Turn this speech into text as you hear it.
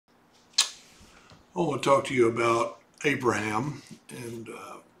I want to talk to you about Abraham and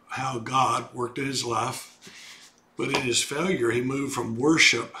how God worked in his life. But in his failure, he moved from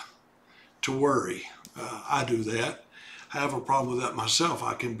worship to worry. I do that. I have a problem with that myself.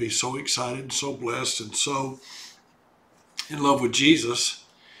 I can be so excited and so blessed and so in love with Jesus,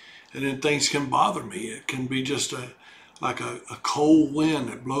 and then things can bother me. It can be just like a cold wind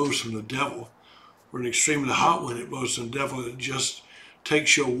that blows from the devil, or an extremely hot wind that blows from the devil. It just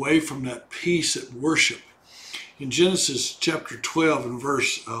takes you away from that peace at worship. In Genesis chapter 12 and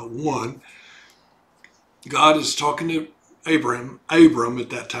verse 1, God is talking to Abram at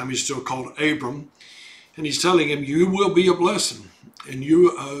that time, he's still called Abram, and he's telling him, you will be a blessing, and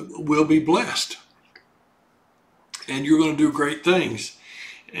you will be blessed, and you're going to do great things.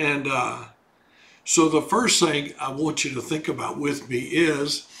 And so the first thing I want you to think about with me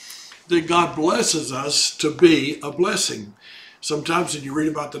is that God blesses us to be a blessing. Sometimes when you read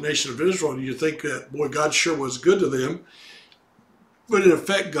about the nation of Israel, you think that, boy, God sure was good to them. But in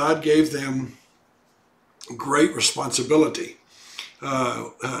effect, God gave them great responsibility.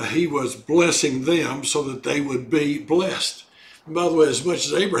 He was blessing them so that they would be blessed. And by the way, as much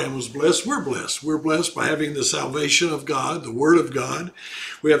as Abraham was blessed, we're blessed. We're blessed by having the salvation of God, the Word of God.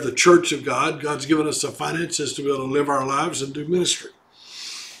 We have the church of God. God's given us the finances to be able to live our lives and do ministry.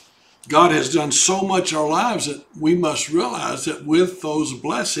 God has done so much in our lives that we must realize that with those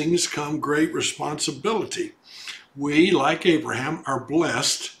blessings come great responsibility. We, like Abraham, are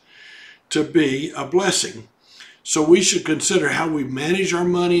blessed to be a blessing. So we should consider how we manage our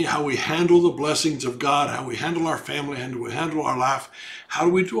money, how we handle the blessings of God, how we handle our family, how we handle our life. How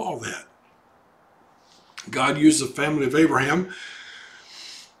do we do all that? God used the family of Abraham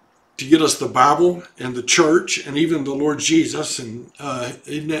to get us the Bible and the church and even the Lord Jesus. And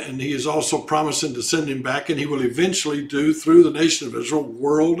he is also promising to send him back, and he will eventually do, through the nation of Israel,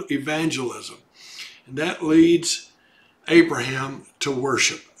 world evangelism. And that leads Abraham to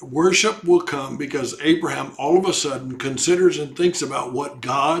worship. Worship will come because Abraham all of a sudden considers and thinks about what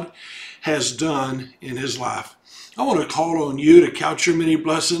God has done in his life. I want to call on you to count your many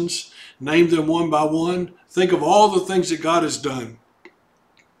blessings, name them one by one. Think of all the things that God has done.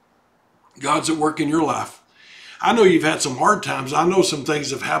 God's at work in your life. I know you've had some hard times. I know some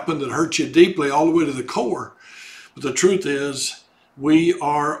things have happened that hurt you deeply all the way to the core. But the truth is, we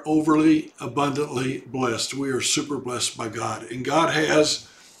are overly, abundantly blessed. We are super blessed by God. And God has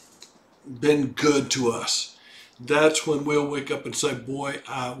been good to us. That's when we'll wake up and say, boy,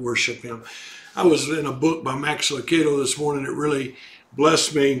 I worship him. I was in a book by Max Lucado this morning that really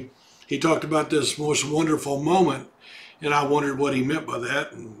blessed me. He talked about this most wonderful moment, and I wondered what he meant by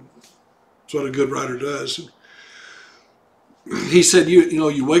that. And that's what a good writer does. He said,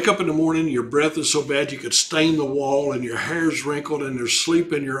 you wake up in the morning, your breath is so bad you could stain the wall, and your hair's wrinkled, and there's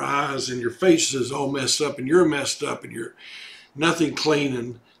sleep in your eyes, and your face is all messed up, and you're messed up, and you're nothing clean,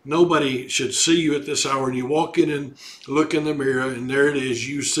 and nobody should see you at this hour. And you walk in and look in the mirror, and there it is.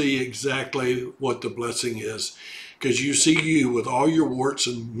 You see exactly what the blessing is, because you see you with all your warts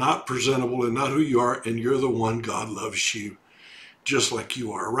and not presentable and not who you are, and you're the one. God loves you just like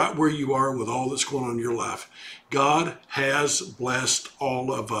you are, right where you are with all that's going on in your life. God has blessed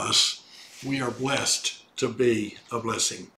all of us. We are blessed to be a blessing.